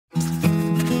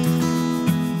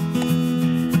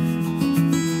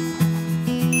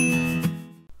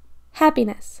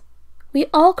Happiness. We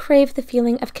all crave the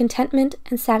feeling of contentment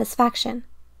and satisfaction,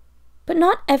 but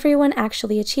not everyone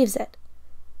actually achieves it.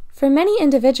 For many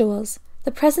individuals,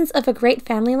 the presence of a great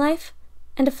family life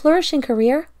and a flourishing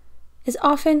career is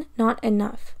often not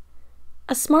enough.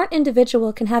 A smart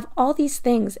individual can have all these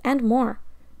things and more,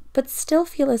 but still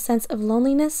feel a sense of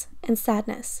loneliness and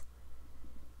sadness.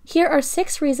 Here are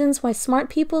 6 reasons why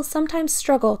smart people sometimes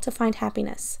struggle to find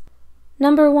happiness.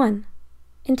 Number 1.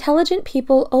 Intelligent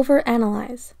people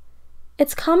overanalyze.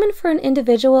 It's common for an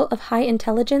individual of high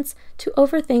intelligence to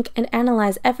overthink and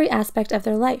analyze every aspect of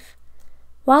their life.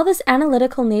 While this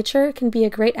analytical nature can be a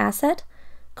great asset,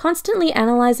 constantly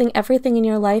analyzing everything in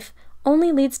your life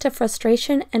only leads to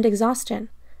frustration and exhaustion.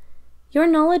 Your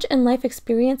knowledge and life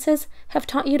experiences have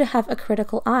taught you to have a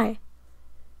critical eye.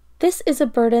 This is a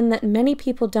burden that many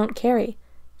people don't carry,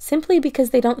 simply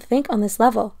because they don't think on this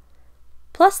level.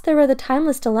 Plus, there are the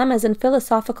timeless dilemmas and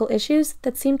philosophical issues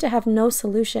that seem to have no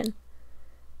solution.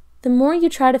 The more you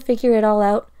try to figure it all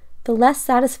out, the less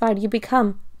satisfied you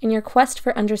become in your quest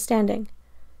for understanding.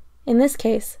 In this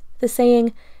case, the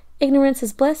saying, "ignorance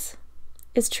is bliss,"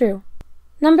 is true.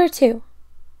 Number 2.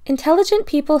 Intelligent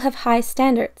people have high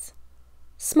standards.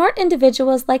 Smart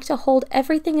individuals like to hold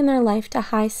everything in their life to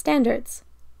high standards,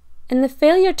 and the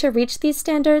failure to reach these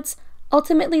standards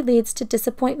ultimately leads to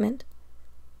disappointment.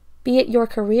 Be it your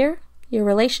career, your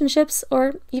relationships,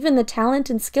 or even the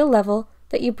talent and skill level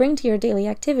that you bring to your daily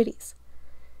activities.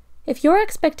 If your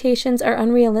expectations are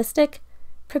unrealistic,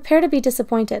 prepare to be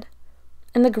disappointed.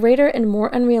 And the greater and more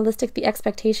unrealistic the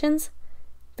expectations,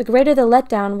 the greater the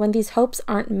letdown when these hopes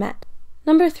aren't met.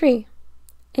 Number 3.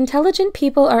 Intelligent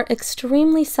people are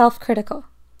extremely self-critical.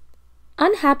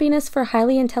 Unhappiness for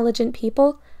highly intelligent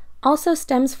people also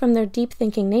stems from their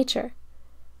deep-thinking nature.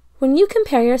 When you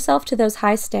compare yourself to those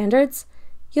high standards,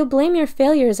 you'll blame your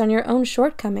failures on your own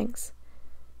shortcomings.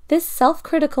 This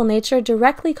self-critical nature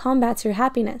directly combats your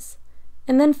happiness,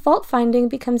 and then fault-finding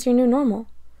becomes your new normal.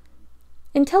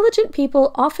 Intelligent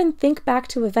people often think back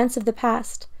to events of the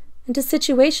past and to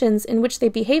situations in which they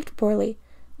behaved poorly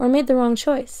or made the wrong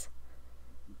choice.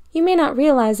 You may not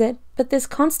realize it, but this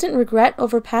constant regret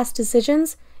over past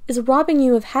decisions is robbing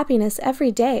you of happiness every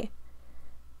day.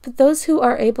 But those who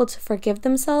are able to forgive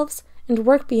themselves and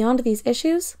work beyond these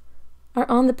issues are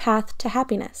on the path to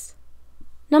happiness.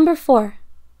 Number 4.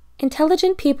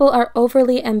 Intelligent people are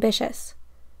overly ambitious.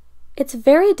 It's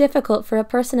very difficult for a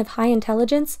person of high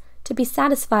intelligence to be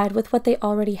satisfied with what they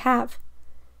already have.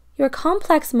 Your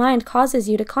complex mind causes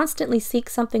you to constantly seek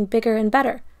something bigger and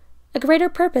better, a greater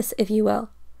purpose, if you will.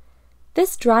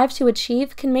 This drive to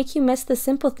achieve can make you miss the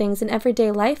simple things in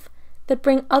everyday life that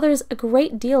bring others a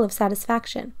great deal of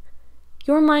satisfaction.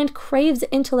 Your mind craves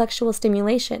intellectual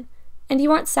stimulation, and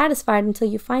you aren't satisfied until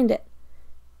you find it.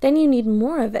 Then you need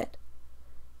more of it.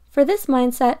 For this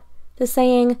mindset, the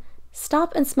saying,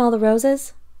 "stop and smell the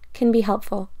roses," can be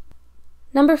helpful.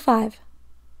 Number 5.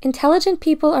 Intelligent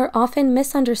people are often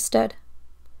misunderstood.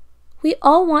 We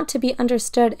all want to be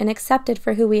understood and accepted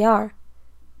for who we are.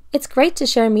 It's great to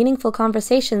share meaningful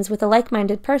conversations with a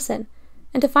like-minded person,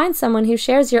 and to find someone who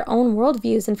shares your own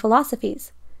worldviews and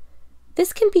philosophies.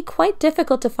 This can be quite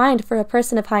difficult to find for a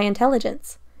person of high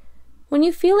intelligence. When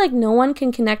you feel like no one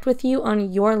can connect with you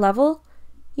on your level,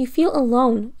 you feel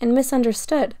alone and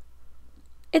misunderstood.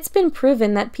 It's been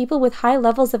proven that people with high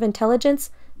levels of intelligence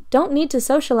don't need to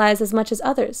socialize as much as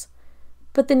others,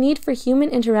 but the need for human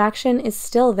interaction is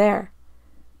still there.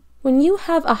 When you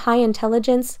have a high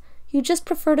intelligence, you just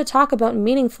prefer to talk about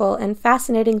meaningful and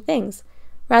fascinating things,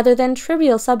 rather than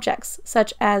trivial subjects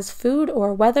such as food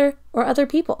or weather or other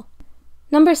people.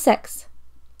 Number 6.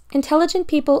 Intelligent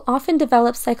people often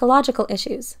develop psychological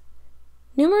issues.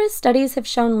 Numerous studies have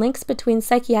shown links between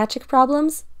psychiatric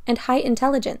problems and high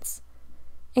intelligence.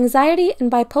 Anxiety and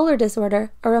bipolar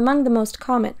disorder are among the most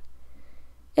common.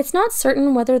 It's not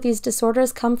certain whether these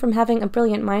disorders come from having a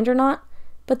brilliant mind or not,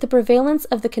 but the prevalence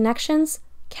of the connections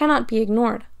cannot be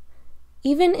ignored.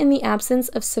 Even in the absence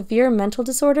of severe mental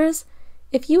disorders,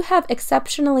 if you have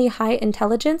exceptionally high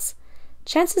intelligence,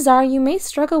 chances are you may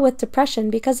struggle with depression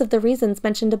because of the reasons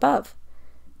mentioned above.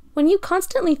 When you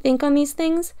constantly think on these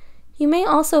things, you may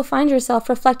also find yourself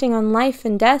reflecting on life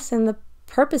and death and the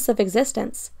purpose of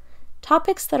existence,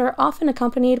 topics that are often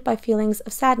accompanied by feelings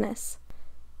of sadness.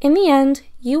 In the end,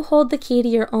 you hold the key to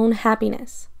your own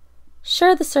happiness.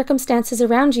 Sure, the circumstances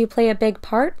around you play a big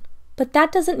part, but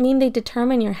that doesn't mean they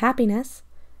determine your happiness.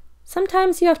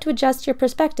 Sometimes you have to adjust your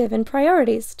perspective and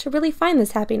priorities to really find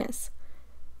this happiness.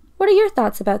 What are your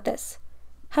thoughts about this?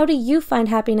 How do you find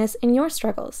happiness in your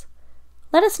struggles?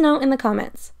 Let us know in the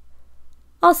comments.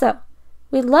 Also,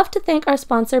 we'd love to thank our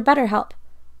sponsor, Betterhelp.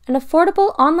 an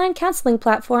affordable online counseling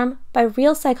platform by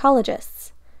real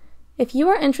psychologists. If you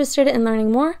are interested in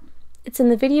learning more, it's in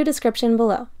the video description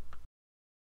below.